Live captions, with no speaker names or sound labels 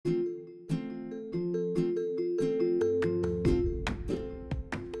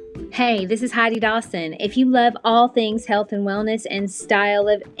Hey, this is Heidi Dawson. If you love all things health and wellness and style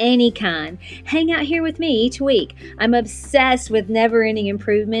of any kind, hang out here with me each week. I'm obsessed with never-ending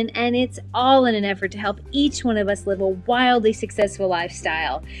improvement, and it's all in an effort to help each one of us live a wildly successful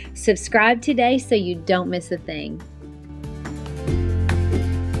lifestyle. Subscribe today so you don't miss a thing.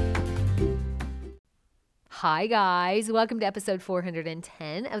 Hi, guys. Welcome to episode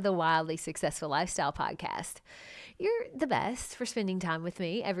 410 of the Wildly Successful Lifestyle Podcast. You're the best for spending time with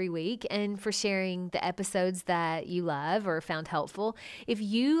me every week and for sharing the episodes that you love or found helpful. If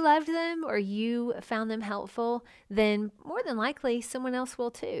you loved them or you found them helpful, then more than likely someone else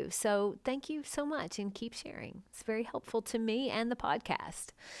will too. So thank you so much and keep sharing. It's very helpful to me and the podcast.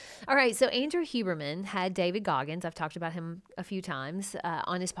 All right, so Andrew Huberman had David Goggins. I've talked about him a few times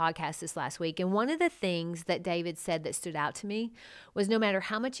on his podcast this last week. And one of the things that David said that stood out to me was no matter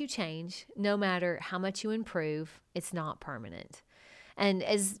how much you change, no matter how much you improve, it's not permanent. And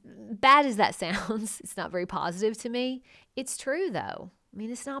as bad as that sounds, it's not very positive to me. It's true though. I mean,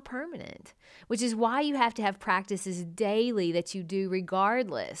 it's not permanent, which is why you have to have practices daily that you do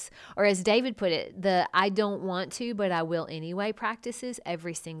regardless. Or as David put it, the I don't want to, but I will anyway practices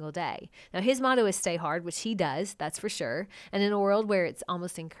every single day. Now, his motto is stay hard, which he does, that's for sure. And in a world where it's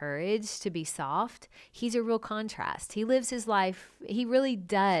almost encouraged to be soft, he's a real contrast. He lives his life, he really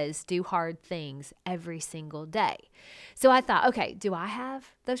does do hard things every single day. So I thought, okay, do I have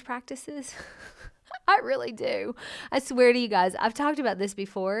those practices? I really do. I swear to you guys, I've talked about this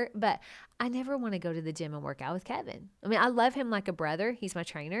before, but I never want to go to the gym and work out with Kevin. I mean, I love him like a brother. He's my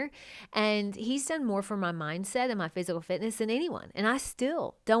trainer, and he's done more for my mindset and my physical fitness than anyone. And I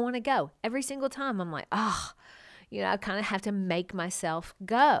still don't want to go. Every single time I'm like, I kind of have to make myself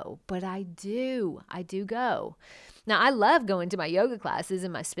go, but I do go. Now, I love going to my yoga classes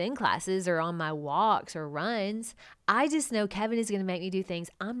and my spin classes or on my walks or runs. I just know Kevin is going to make me do things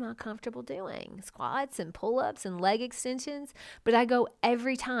I'm not comfortable doing, squats and pull-ups and leg extensions, but I go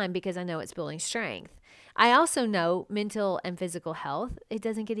every time because I know it's building strength. I also know mental and physical health, it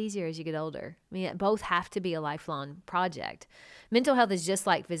doesn't get easier as you get older. I mean, both have to be a lifelong project. Mental health is just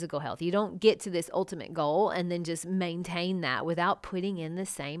like physical health. You don't get to this ultimate goal and then just maintain that without putting in the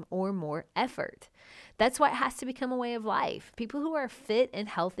same or more effort. That's why it has to become a way of life. People who are fit and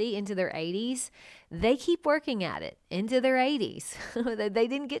healthy into their 80s, they keep working at it into their 80s. They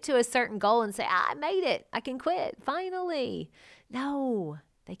didn't get to a certain goal and say, I made it. I can quit. Finally. No,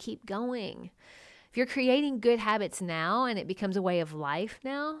 they keep going. If you're creating good habits now and it becomes a way of life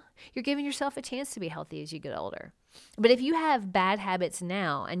now, you're giving yourself a chance to be healthy as you get older. But if you have bad habits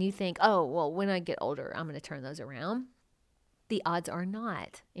now and you think, when I get older, I'm going to turn those around, the odds are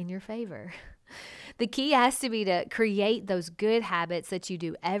not in your favor. The key has to be to create those good habits that you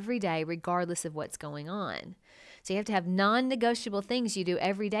do every day, regardless of what's going on. So you have to have non-negotiable things you do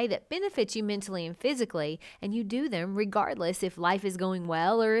every day that benefit you mentally and physically, and you do them regardless if life is going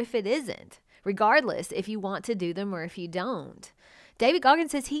well or if it isn't, regardless if you want to do them or if you don't. David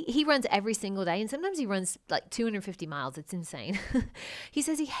Goggins says he runs every single day, and sometimes he runs like 250 miles. It's insane. He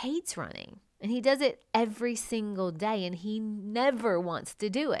says he hates running, and he does it every single day, and he never wants to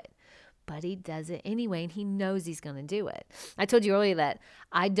do it. But he does it anyway, and he knows he's going to do it. I told you earlier that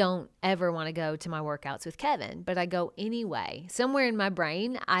I don't ever want to go to my workouts with Kevin, but I go anyway. Somewhere in my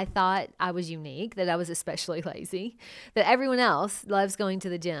brain, I thought I was unique, that I was especially lazy, that everyone else loves going to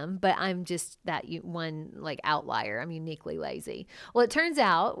the gym, but I'm just that one outlier. I'm uniquely lazy. Well, it turns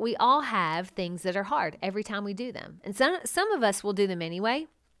out we all have things that are hard every time we do them. And some of us will do them anyway,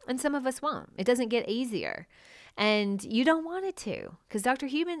 and some of us won't. It doesn't get easier. And you don't want it to, because Dr.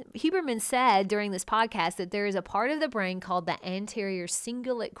 Huberman said during this podcast that there is a part of the brain called the anterior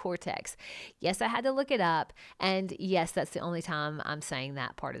cingulate cortex. Yes, I had to look it up. And yes, that's the only time I'm saying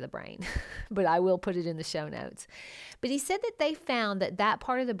that part of the brain, but I will put it in the show notes. But he said that they found that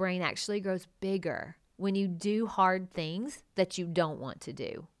part of the brain actually grows bigger when you do hard things that you don't want to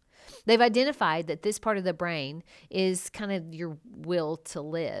do. They've identified that this part of the brain is kind of your will to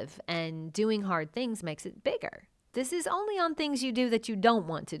live, and doing hard things makes it bigger. This is only on things you do that you don't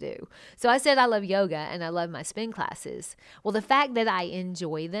want to do. So I said I love yoga and I love my spin classes. Well, the fact that I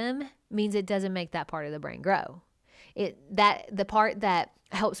enjoy them means it doesn't make that part of the brain grow. The part that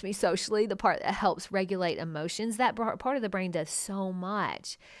helps me socially, the part that helps regulate emotions, that part of the brain does so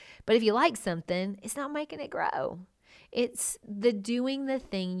much. But if you like something, it's not making it grow. It's the doing the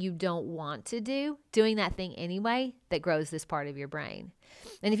thing you don't want to do, doing that thing anyway, that grows this part of your brain.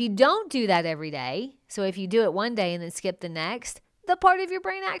 And if you don't do that every day, so if you do it one day and then skip the next, the part of your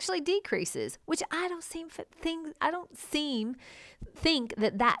brain actually decreases, which I don't think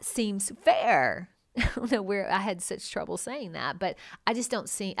that seems fair. I don't know where I had such trouble saying that, but I don't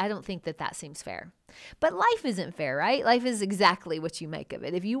think that seems fair. But life isn't fair, right? Life is exactly what you make of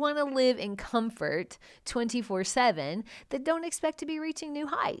it. If you want to live in comfort 24/7, then don't expect to be reaching new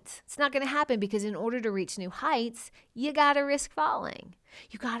heights. It's not going to happen, because in order to reach new heights, you got to risk falling.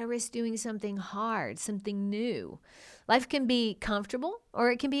 You got to risk doing something hard, something new. Life can be comfortable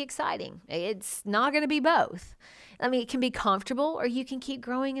or it can be exciting. It's not going to be both. I mean, it can be comfortable or you can keep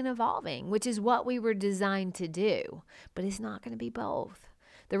growing and evolving, which is what we were designed to do, but it's not going to be both.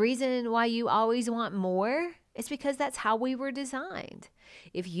 The reason why you always want more is because that's how we were designed.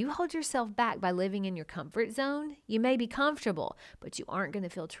 If you hold yourself back by living in your comfort zone, you may be comfortable, but you aren't going to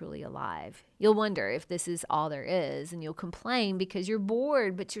feel truly alive. You'll wonder if this is all there is, and you'll complain because you're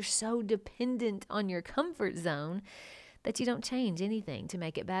bored, but you're so dependent on your comfort zone that you don't change anything to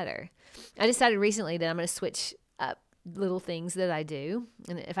make it better. I decided recently that I'm going to switch up little things that I do.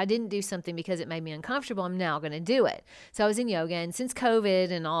 And if I didn't do something because it made me uncomfortable, I'm now going to do it. So I was in yoga, and since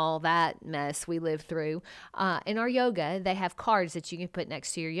COVID and all that mess we lived through, in our yoga, they have cards that you can put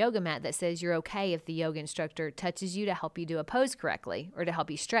next to your yoga mat that says you're okay if the yoga instructor touches you to help you do a pose correctly or to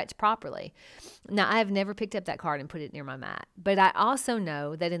help you stretch properly. Now, I have never picked up that card and put it near my mat, but I also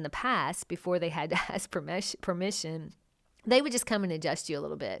know that in the past, before they had to ask permission, they would just come and adjust you a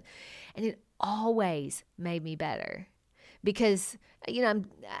little bit. And it always made me better because,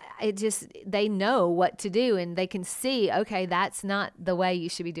 they know what to do, and they can see, okay, that's not the way you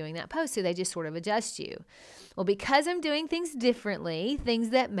should be doing that pose. So they just sort of adjust you. Well, because I'm doing things differently, things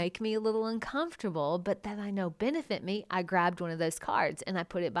that make me a little uncomfortable, but that I know benefit me, I grabbed one of those cards and I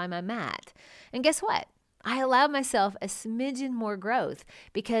put it by my mat. And guess what? I allowed myself a smidgen more growth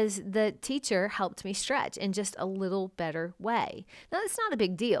because the teacher helped me stretch in just a little better way. Now, that's not a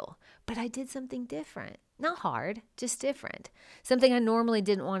big deal, but I did something different. Not hard, just different. Something I normally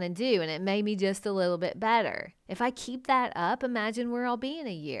didn't want to do, and it made me just a little bit better. If I keep that up, imagine where I'll be in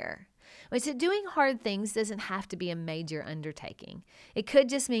a year. So doing hard things doesn't have to be a major undertaking. It could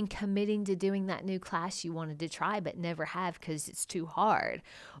just mean committing to doing that new class you wanted to try but never have because it's too hard,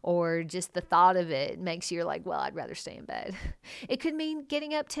 or just the thought of it makes you like, well, I'd rather stay in bed. It could mean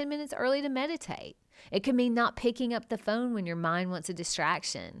getting up 10 minutes early to meditate. It could mean not picking up the phone when your mind wants a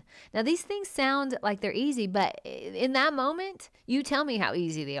distraction. Now, these things sound like they're easy, but in that moment, you tell me how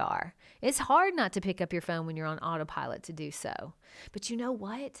easy they are. It's hard not to pick up your phone when you're on autopilot to do so. But you know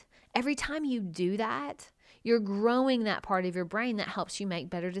what? Every time you do that, you're growing that part of your brain that helps you make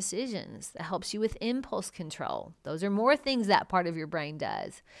better decisions, that helps you with impulse control. Those are more things that part of your brain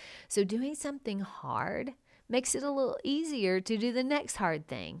does. So doing something hard makes it a little easier to do the next hard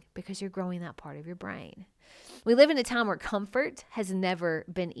thing because you're growing that part of your brain. We live in a time where comfort has never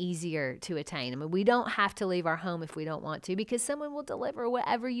been easier to attain. I mean, we don't have to leave our home if we don't want to because someone will deliver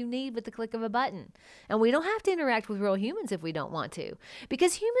whatever you need with the click of a button. And we don't have to interact with real humans if we don't want to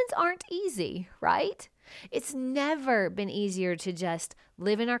because humans aren't easy, right? It's never been easier to just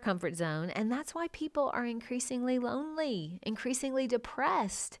live in our comfort zone, and that's why people are increasingly lonely, increasingly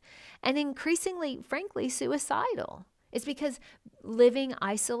depressed, and increasingly, frankly, suicidal. It's because living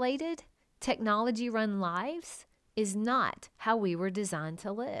isolated, technology-run lives is not how we were designed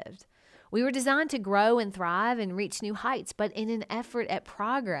to live. We were designed to grow and thrive and reach new heights, but in an effort at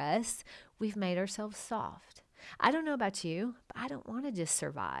progress, we've made ourselves soft. I don't know about you, but I don't want to just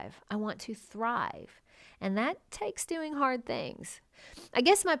survive. I want to thrive. And that takes doing hard things. I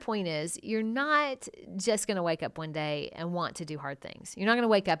guess my point is you're not just going to wake up one day and want to do hard things. You're not going to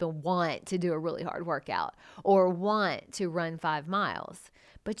wake up and want to do a really hard workout or want to run 5 miles,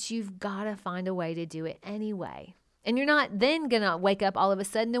 but you've got to find a way to do it anyway. And you're not then going to wake up all of a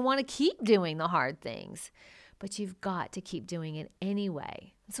sudden and want to keep doing the hard things, but you've got to keep doing it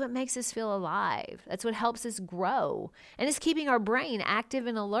anyway. That's what makes us feel alive. That's what helps us grow. And it's keeping our brain active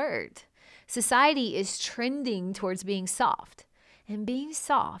and alert. Society is trending towards being soft. And being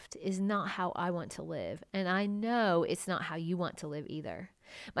soft is not how I want to live. And I know it's not how you want to live either.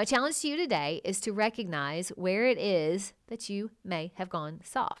 My challenge to you today is to recognize where it is that you may have gone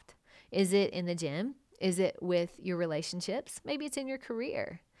soft. Is it in the gym? Is it with your relationships? Maybe it's in your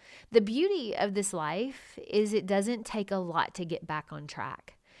career. The beauty of this life is it doesn't take a lot to get back on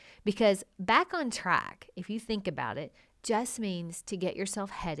track. Because back on track, if you think about it, just means to get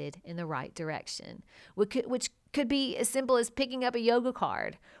yourself headed in the right direction, which could be as simple as picking up a yoga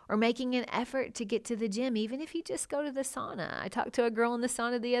card or making an effort to get to the gym, even if you just go to the sauna. I talked to a girl in the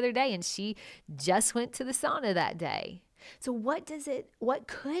sauna the other day, and she just went to the sauna that day. So what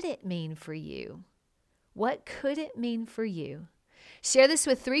could it mean for you? What could it mean for you? Share this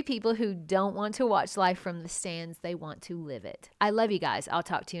with 3 people who don't want to watch life from the stands. They want to live it. I love you guys. I'll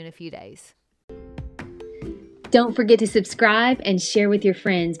talk to you in a few days. Don't forget to subscribe and share with your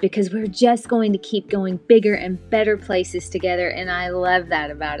friends because we're just going to keep going bigger and better places together, and I love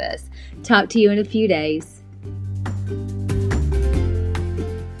that about us. Talk to you in a few days.